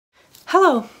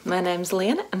Hello, my name's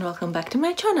Liene and welcome back to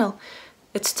my channel.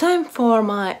 It's time for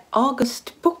my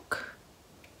August book.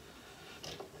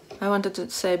 I wanted to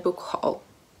say book haul,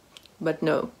 but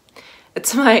no.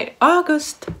 It's my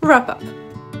August wrap-up.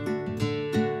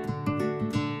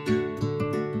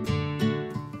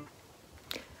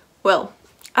 Well,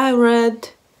 I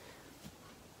read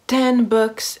 10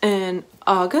 books in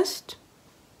August.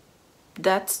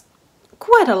 That's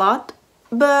quite a lot,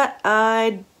 but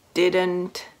I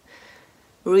didn't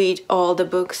read all the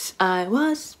books I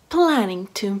was planning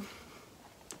to.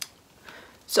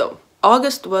 So,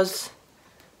 August was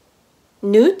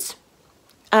Newts.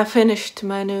 I finished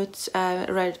my Newts. I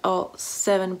read all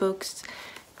 7 books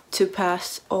to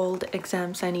pass all the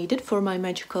exams I needed for my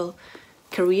magical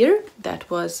career. That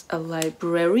was a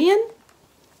librarian.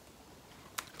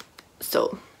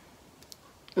 So,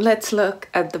 let's look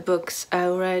at the books I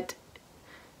read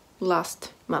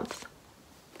last month.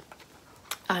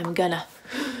 I'm gonna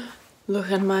look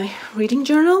at my reading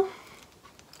journal.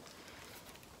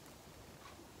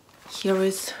 Here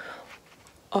is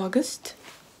August.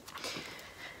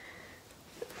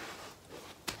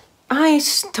 I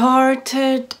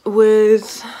started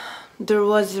with, there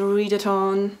was a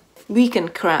readathon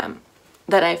weekend cram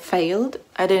that I failed.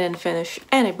 I didn't finish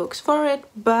any books for it,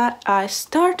 but I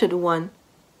started one.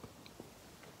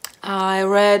 I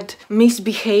read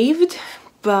Misbehaved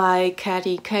by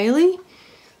Katie Cayley.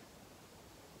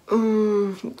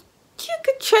 You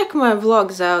could check my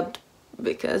vlogs out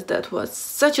because that was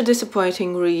such a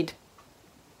disappointing read.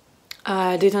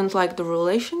 I didn't like the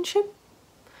relationship.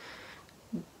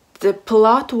 The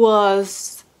plot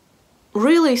was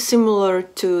really similar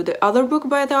to the other book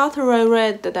by the author I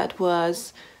read that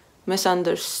was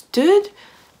Misunderstood.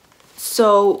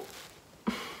 So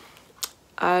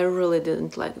I really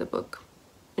didn't like the book.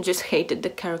 I just hated the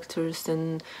characters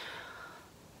and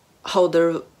how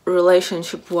their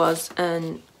relationship was,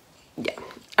 and yeah,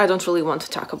 I don't really want to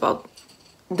talk about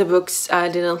the books I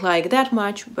didn't like that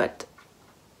much, but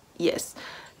yes,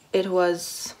 it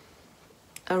was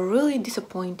a really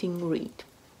disappointing read.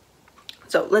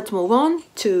 So let's move on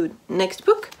to next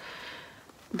book.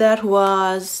 That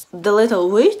was The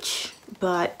Little Witch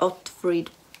by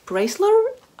Ottfried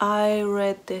Preisler. I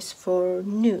read this for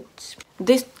Newts.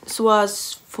 This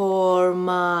was for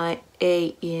my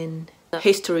A in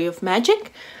History of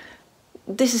Magic.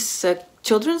 This is a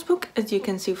children's book, as you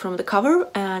can see from the cover,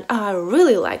 and I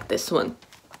really like this one.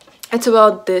 It's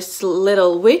about this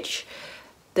little witch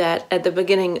that at the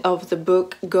beginning of the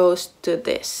book goes to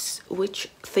this witch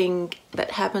thing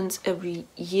that happens every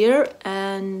year,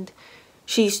 and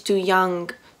she's too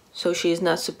young, so she's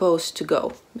not supposed to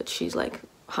go, but she's like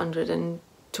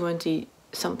 120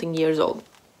 something years old,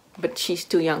 but she's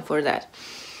too young for that.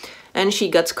 And she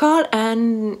gets caught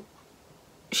and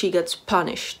she gets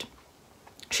punished.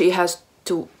 She has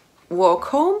to walk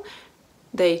home.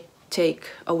 They take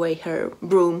away her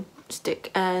broomstick,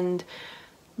 and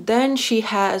then she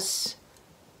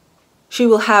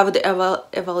will have the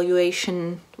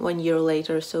evaluation 1 year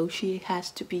later, so she has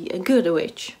to be a good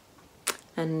witch.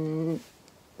 And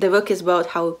the book is about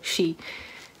how she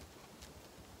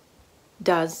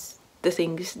does the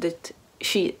things that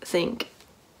she thinks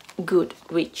good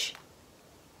witch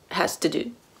has to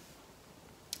do.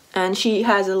 And she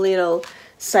has a little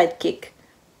sidekick,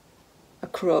 a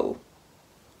crow.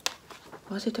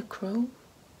 Was it a crow?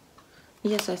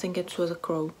 Yes, I think it was a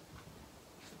crow.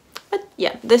 But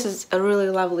yeah, this is a really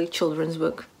lovely children's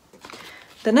book.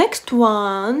 The next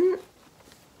one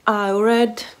I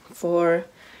read for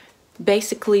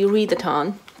basically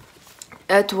readathon.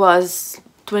 It was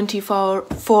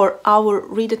 24-hour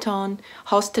readathon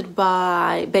hosted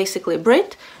by basically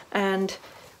Brit, and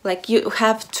like you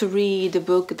have to read a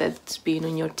book that's been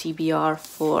on your TBR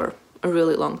for a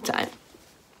really long time.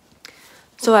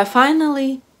 So I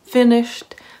finally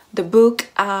finished the book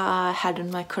I had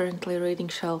on my currently reading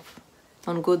shelf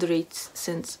on Goodreads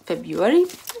since February,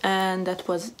 and that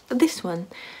was this one.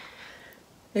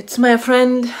 It's my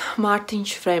friend Martin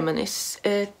Schfreimanis.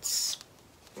 It's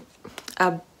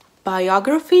a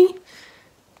biography,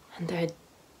 and I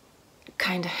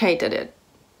kind of hated it,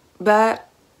 but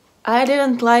I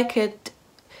didn't like it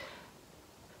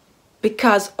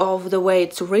because of the way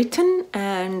it's written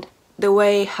and the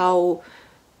way how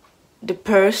the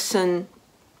person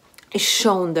is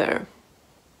shown there.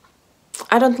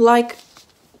 I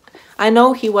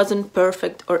know he wasn't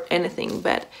perfect or anything,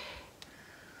 but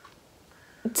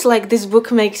it's like this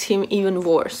book makes him even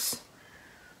worse.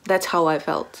 That's how I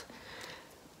felt.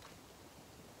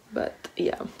 But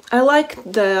yeah, I like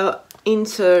the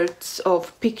inserts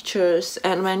of pictures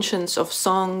and mentions of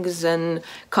songs and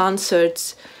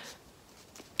concerts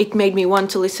it made me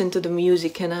want to listen to the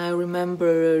music, and I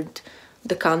remembered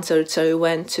the concerts I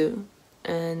went to,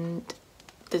 and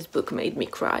this book made me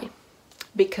cry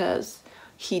because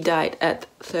he died at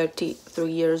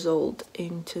 33 years old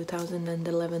in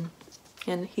 2011,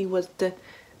 and he was the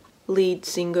lead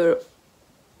singer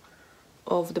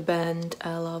of the band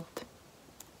I loved.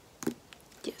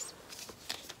 Yes,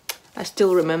 I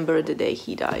still remember the day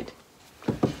he died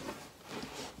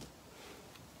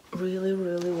really,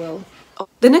 really well.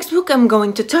 The next book I'm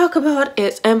going to talk about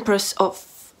is Empress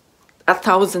of a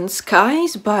Thousand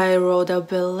Skies by Rhoda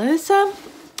Bellezza,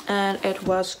 and it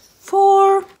was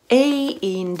for A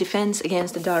in Defense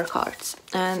Against the Dark Arts,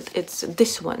 and it's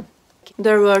this one.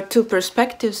 There were two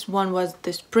perspectives. One was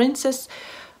this princess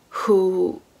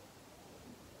who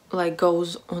like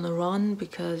goes on a run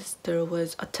because there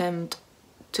was attempt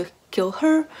to kill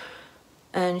her,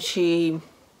 and she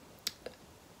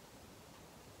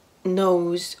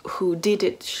knows who did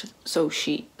it, so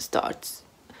she starts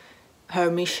her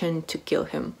mission to kill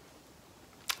him,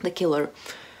 the killer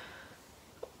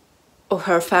of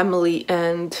her family,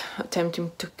 and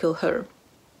attempting to kill her.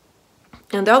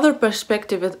 And the other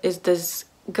perspective is this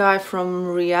guy from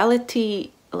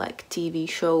reality, like TV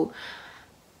show,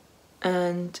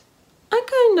 and I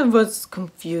kind of was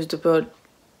confused about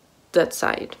that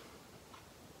side.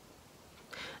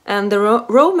 And the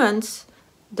romance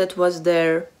that was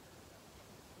there,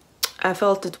 I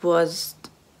felt it was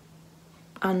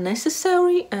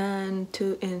unnecessary and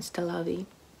too insta-lovey.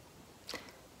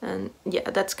 And yeah,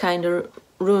 that's kind of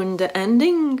ruined the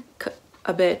ending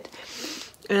a bit.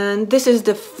 And this is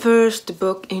the first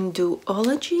book in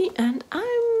duology, and I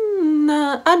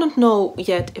don't know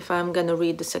yet if I'm gonna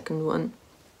read the second one.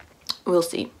 We'll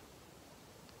see.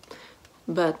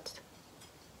 But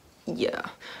yeah.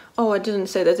 Oh, I didn't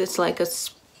say that it's like a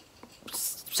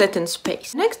set in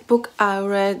space. Next book I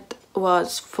read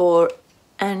was for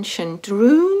Ancient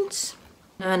Runes,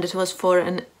 and it was for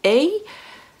an A,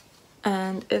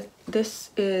 and this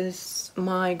is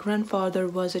My Grandfather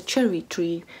Was a Cherry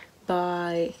Tree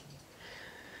by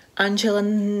Angela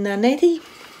Nanetti.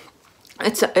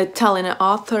 It's an Italian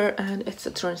author, and it's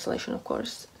a translation, of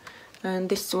course. And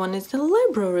this one is a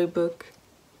library book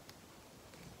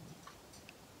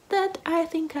that I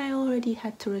think I already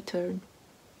had to return,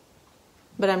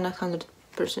 but I'm not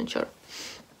 100% sure.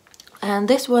 And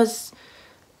this was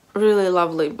a really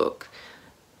lovely book.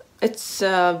 It's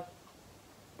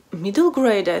middle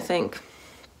grade, I think,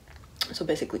 so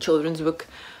basically children's book.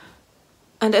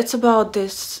 And it's about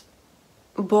this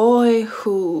boy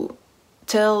who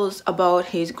tells about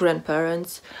his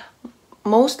grandparents,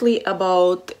 mostly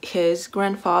about his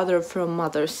grandfather from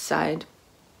mother's side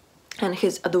and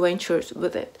his adventures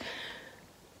with it,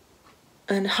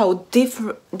 and how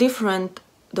different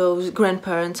those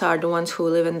grandparents are, the ones who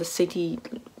live in the city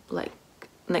like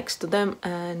next to them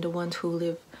and the ones who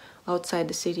live outside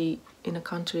the city in a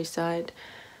countryside.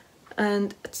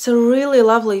 And it's a really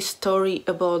lovely story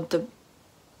about the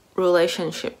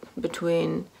relationship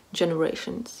between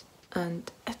generations,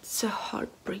 and it's a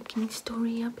heartbreaking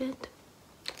story a bit,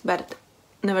 but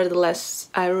nevertheless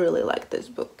I really like this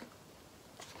book.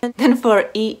 And then for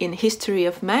E in History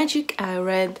of Magic I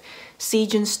read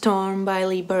Siege and Storm by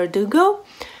Leigh Bardugo,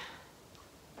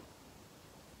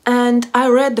 and I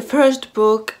read the first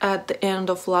book at the end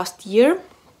of last year,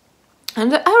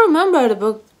 and I remember the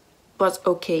book was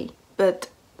okay, but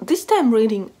this time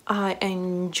reading I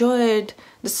enjoyed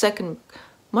the second book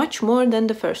much more than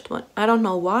the first one. I don't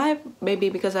know why, maybe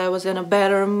because I was in a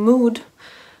better mood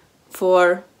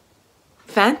for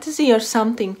fantasy or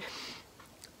something,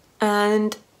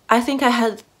 and I think I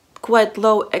had quite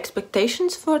low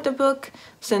expectations for the book,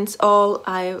 since almost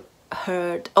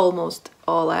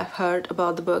all I've heard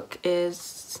about the book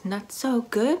is not so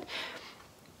good.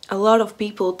 A lot of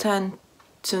people tend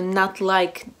to not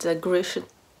like the Grisha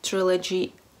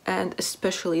trilogy, and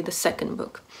especially the second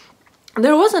book.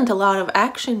 There wasn't a lot of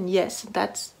action, yes,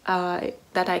 that I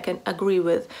can agree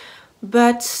with,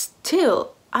 but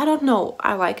still, I don't know,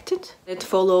 I liked it. It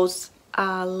follows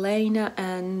Lena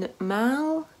and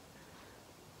Mal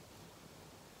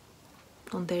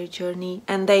on their journey,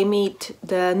 and they meet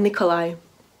the Nikolai.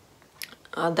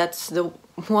 That's the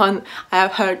one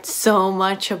I've heard so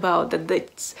much about, that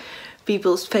it's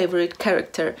people's favorite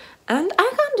character, and I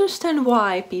can understand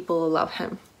why people love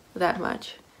him that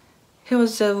much. He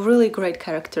was a really great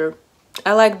character.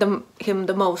 I liked him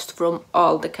the most from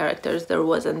all the characters there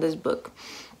was in this book.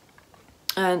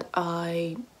 And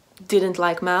I didn't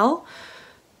like Mal.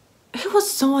 He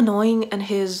was so annoying, and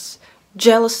his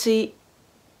jealousy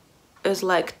is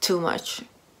like too much.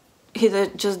 He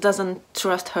just doesn't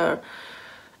trust her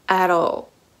at all.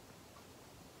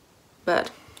 but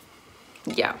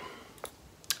yeah,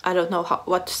 I don't know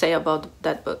what to say about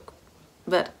that book,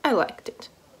 but I liked it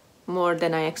more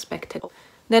than I expected.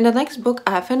 Then the next book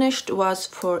I finished was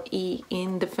for E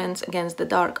in Defense Against the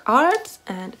Dark Arts,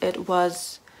 and it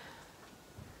was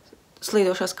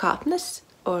Slīdošās kāpnes,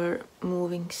 or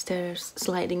Moving Stairs,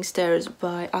 Sliding Stairs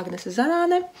by Agnes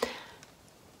Zarāne.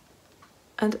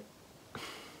 And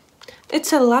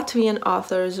it's a Latvian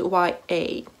author's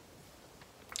YA.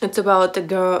 It's about a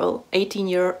girl,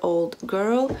 18-year-old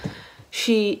girl.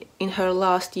 She, in her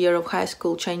last year of high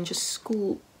school, changes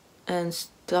school and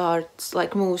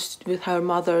moves with her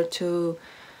mother to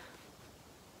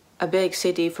a big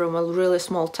city from a really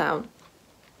small town.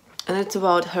 And it's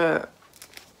about her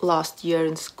last year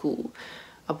in school,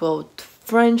 about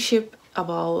friendship,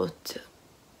 about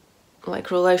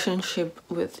like relationship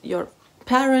with your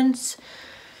parents.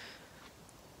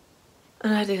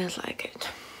 And I didn't like it.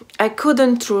 I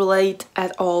couldn't relate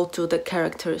at all to the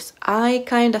characters. I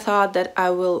kind of thought that I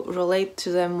will relate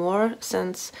to them more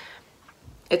since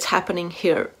it's happening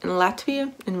here in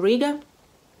Latvia, in Riga.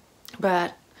 But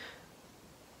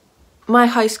my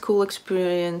high school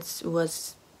experience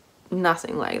was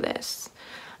nothing like this.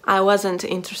 I wasn't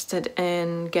interested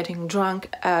in getting drunk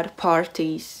at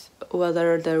parties,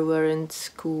 whether they were in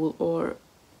school or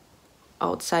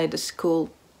outside the school,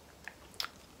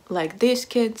 like these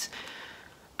kids.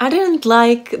 I didn't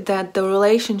like that the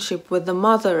relationship with the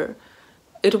mother,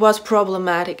 it was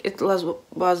problematic, it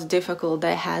was difficult.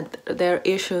 They had their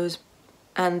issues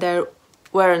and they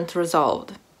weren't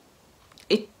resolved.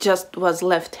 It just was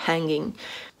left hanging.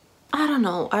 I don't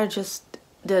know, I just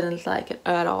didn't like it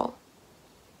at all.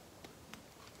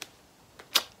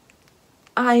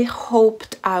 I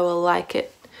hoped I will like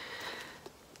it,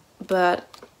 but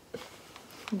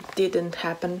it didn't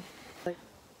happen.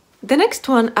 The next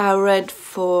one I read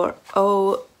for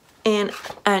in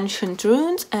Ancient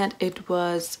Runes, and it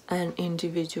was an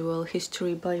individual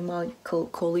history by Michael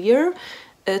Collier.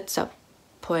 It's a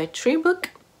poetry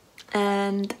book,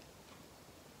 and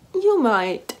you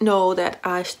might know that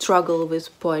I struggle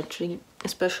with poetry,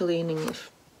 especially in English.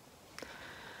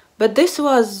 But this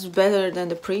was better than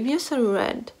the previous I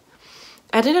read.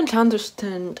 I didn't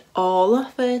understand all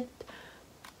of it,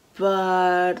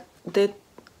 but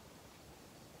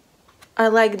I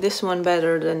like this one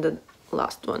better than the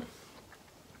last one.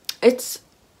 It's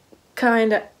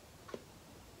kinda,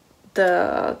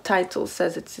 the title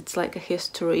says it's like a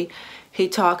history. He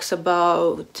talks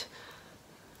about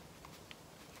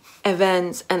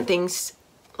events and things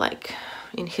like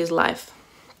in his life.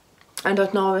 I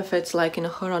don't know if it's like in a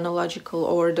chronological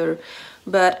order,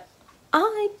 but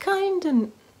I kinda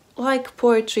like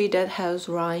poetry that has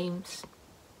rhymes.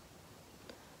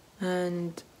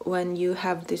 And when you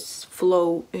have this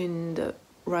flow in the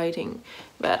writing,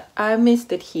 but I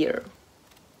missed it here.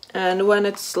 And when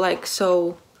it's like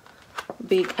so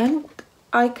big, and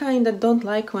I kinda don't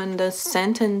like when the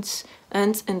sentence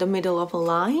ends in the middle of a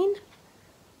line.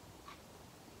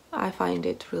 I find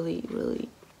it really, really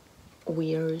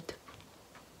weird.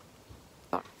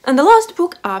 And the last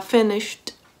book I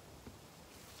finished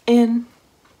in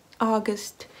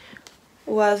August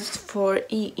was for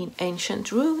E in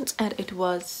Ancient Runes, and it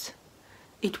was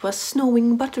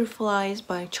Snowing Butterflies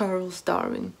by Charles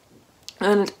Darwin.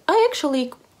 And I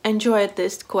actually enjoyed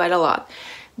this quite a lot.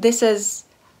 This is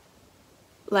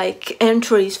like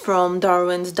entries from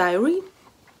Darwin's diary,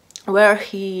 where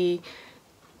he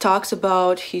talks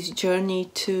about his journey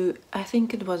to, I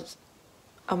think it was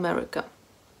America,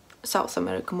 South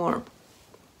America more,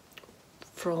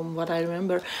 from what I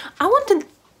remember. I wanted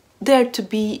there to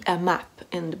be a map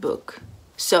in the book,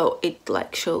 so it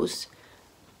like shows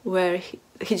where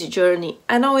his journey.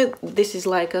 I know this is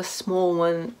like a small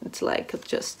one, it's like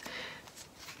just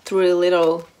 3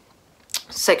 little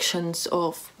sections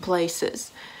of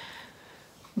places,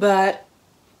 but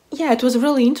yeah, it was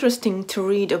really interesting to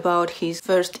read about his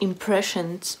first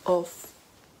impressions of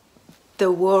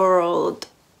the world,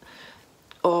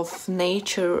 of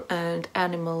nature and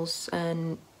animals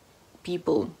and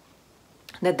people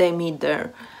that they meet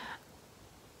there.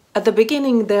 At the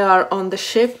beginning they are on the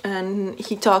ship, and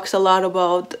he talks a lot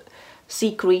about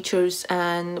sea creatures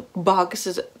and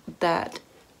bugs that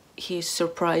he's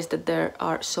surprised that they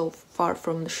are so far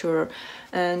from the shore,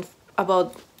 and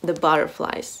about the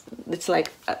butterflies. It's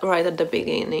like right at the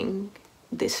beginning,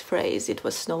 this phrase, it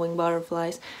was snowing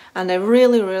butterflies, and I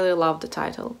really, really love the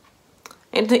title.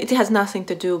 It has nothing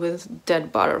to do with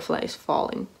dead butterflies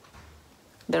falling.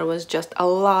 There was just a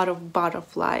lot of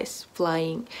butterflies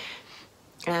flying,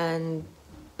 and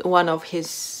one of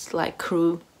his like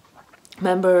crew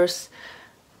members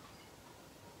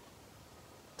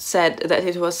said that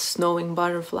it was snowing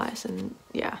butterflies, and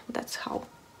yeah, that's how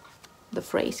the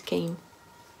phrase came.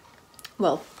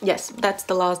 Well, yes, that's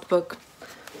the last book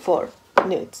for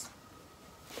nudes.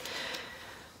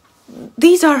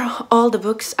 These are all the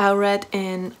books I read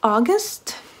in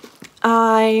August.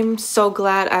 I'm so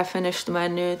glad I finished my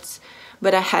nudes,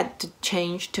 but I had to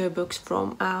change 2 books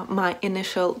from my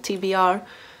initial TBR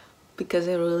because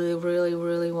I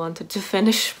really wanted to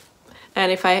finish,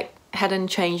 and if I hadn't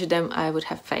changed them I would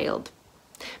have failed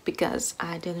because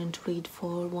I didn't read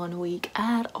for 1 week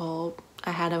at all.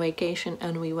 I had a vacation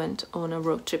and we went on a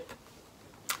road trip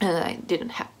and I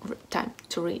didn't have time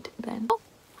to read then.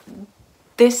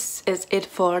 This is it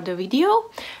for the video.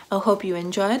 I hope you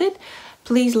enjoyed it.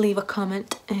 Please leave a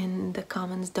comment in the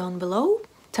comments down below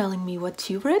telling me what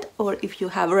you read, or if you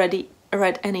have already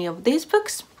read any of these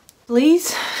books.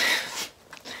 Please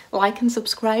like and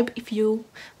subscribe if you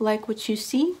like what you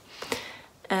see,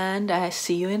 and I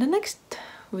see you in the next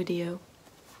video.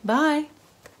 Bye!